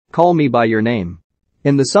Call Me By Your Name.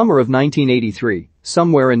 In the summer of 1983,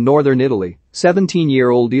 somewhere in northern Italy,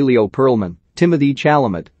 17-year-old Elio Perlman, Timothée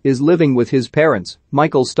Chalamet, is living with his parents,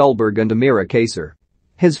 Michael Stuhlbarg and Amira Casar.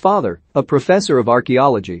 His father, a professor of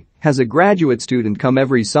archaeology, has a graduate student come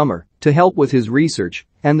every summer to help with his research,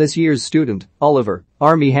 and this year's student, Oliver,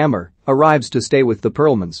 Armie Hammer, arrives to stay with the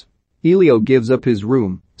Perlmans. Elio gives up his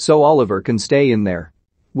room so Oliver can stay in there.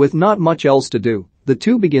 With not much else to do, the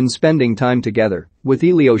two begin spending time together, with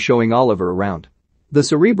Elio showing Oliver around. The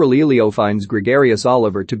cerebral Elio finds gregarious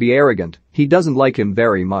Oliver to be arrogant, he doesn't like him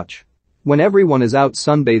very much. When everyone is out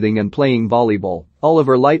sunbathing and playing volleyball,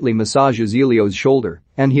 Oliver lightly massages Elio's shoulder,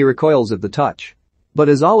 and he recoils at the touch. But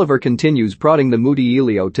as Oliver continues prodding the moody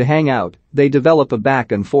Elio to hang out, they develop a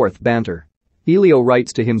back-and-forth banter. Elio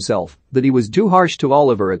writes to himself that he was too harsh to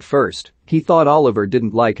Oliver at first, he thought Oliver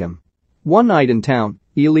didn't like him. One night in town,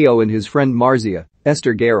 Elio and his friend M.Y.R.A,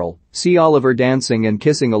 Esther Garrel, see Oliver dancing and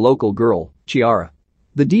kissing a local girl, M.Y.R.A.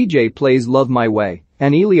 The DJ plays Love My Way,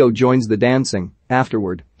 and Elio joins the dancing.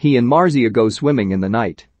 Afterward, he and M.Y.R.A go swimming in the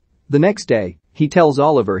night. The next day, he tells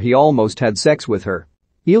Oliver he almost had sex with her.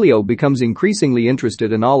 Elio becomes increasingly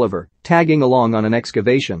interested in Oliver, tagging along on an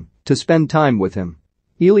excavation to spend time with him.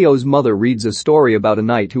 Elio's mother reads a story about a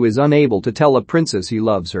knight who is unable to tell a princess he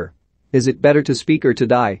loves her. Is it better to speak or to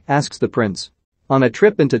die? Asks the prince. On a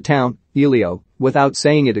trip into town, Elio, without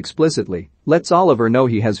saying it explicitly, lets Oliver know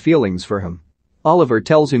he has feelings for him. Oliver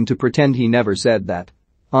tells him to pretend he never said that.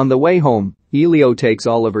 On the way home, Elio takes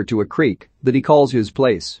Oliver to a creek that he calls his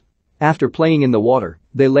place. After playing in the water,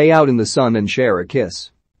 they lay out in the sun and share a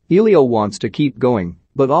kiss. Elio wants to keep going,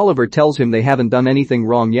 but Oliver tells him they haven't done anything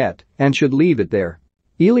wrong yet and should leave it there.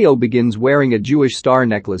 Elio begins wearing a Jewish star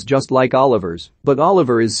necklace just like Oliver's, but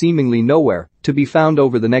Oliver is seemingly nowhere to be found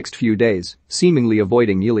over the next few days, seemingly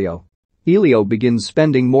avoiding Elio. Elio begins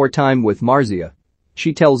spending more time with M.Y.R.A.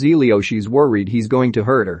 She tells Elio she's worried he's going to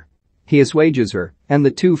hurt her. He assuages her, and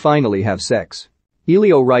the two finally have sex.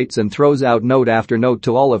 Elio writes and throws out note after note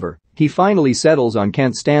to Oliver. He finally settles on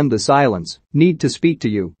 "can't stand the silence, need to speak to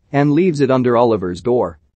you," and leaves it under Oliver's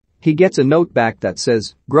door. He gets a note back that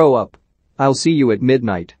says, "Grow up. I'll see you at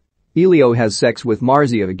midnight." Elio has sex with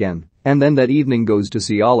M.Y.R.A again, and then that evening goes to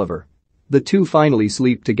see Oliver. The two finally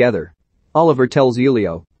sleep together. Oliver tells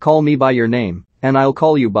Elio, "Call me by your name, and I'll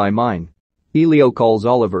call you by mine." Elio calls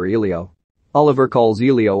Oliver Elio. Oliver calls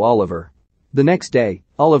Elio Oliver. The next day,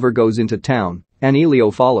 Oliver goes into town, and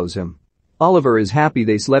Elio follows him. Oliver is happy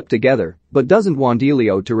they slept together, but doesn't want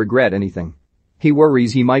Elio to regret anything. He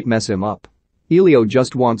worries he might mess him up. Elio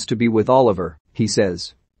just wants to be with Oliver, he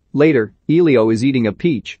says. Later, Elio is eating a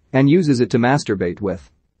peach and uses it to masturbate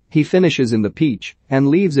with. He finishes in the peach and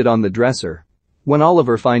leaves it on the dresser. When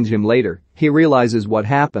Oliver finds him later, he realizes what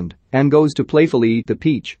happened and goes to playfully eat the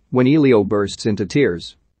peach when Elio bursts into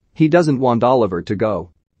tears. He doesn't want Oliver to go.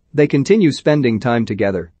 They continue spending time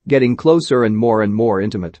together, getting closer and more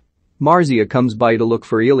intimate. M.Y.R.A comes by to look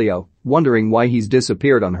for Elio, wondering why he's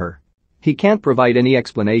disappeared on her. He can't provide any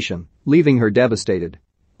explanation, leaving her devastated.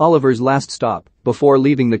 Oliver's last stop before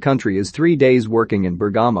leaving the country is 3 days working in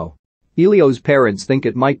Bergamo. Elio's parents think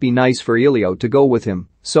it might be nice for Elio to go with him,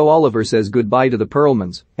 so Oliver says goodbye to the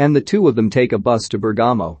Perlmans, and the two of them take a bus to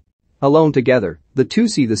Bergamo. Alone together, the two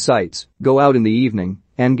see the sights, go out in the evening,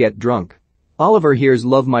 and get drunk. Oliver hears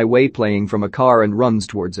Love My Way playing from a car and runs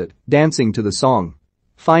towards it, dancing to the song.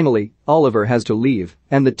 Finally, Oliver has to leave,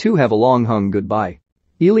 and the two have a long hug goodbye.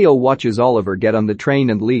 Elio watches Oliver get on the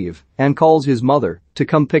train and leave, and calls his mother to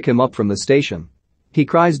come pick him up from the station. He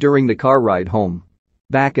cries during the car ride home.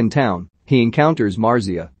 Back in town, he encounters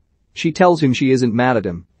M.Y.R.A. She tells him she isn't mad at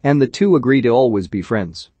him, and the two agree to always be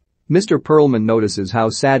friends. Mr. Perlman notices how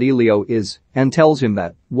sad Elio is and tells him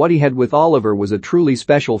that what he had with Oliver was a truly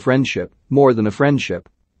special friendship, more than a friendship.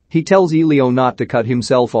 He tells Elio not to cut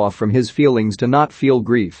himself off from his feelings, to not feel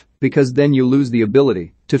grief, because then you lose the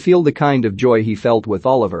ability to feel the kind of joy he felt with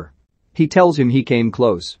Oliver. He tells him he came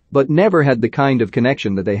close, but never had the kind of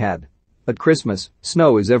connection that they had. At Christmas,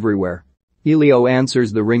 snow is everywhere. Elio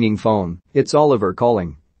answers the ringing phone, it's Oliver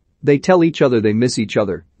calling. They tell each other they miss each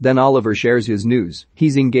other, then Oliver shares his news,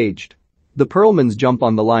 he's engaged. The Perlmans jump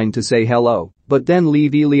on the line to say hello, but then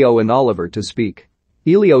leave Elio and Oliver to speak.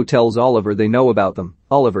 Elio tells Oliver they know about them,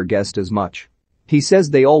 Oliver guessed as much. He says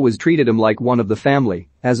they always treated him like one of the family,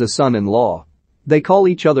 as a son-in-law. They call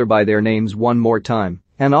each other by their names one more time,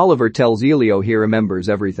 and Oliver tells Elio he remembers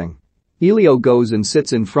everything. Elio goes and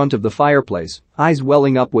sits in front of the fireplace, eyes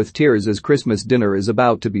welling up with tears as Christmas dinner is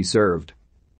about to be served.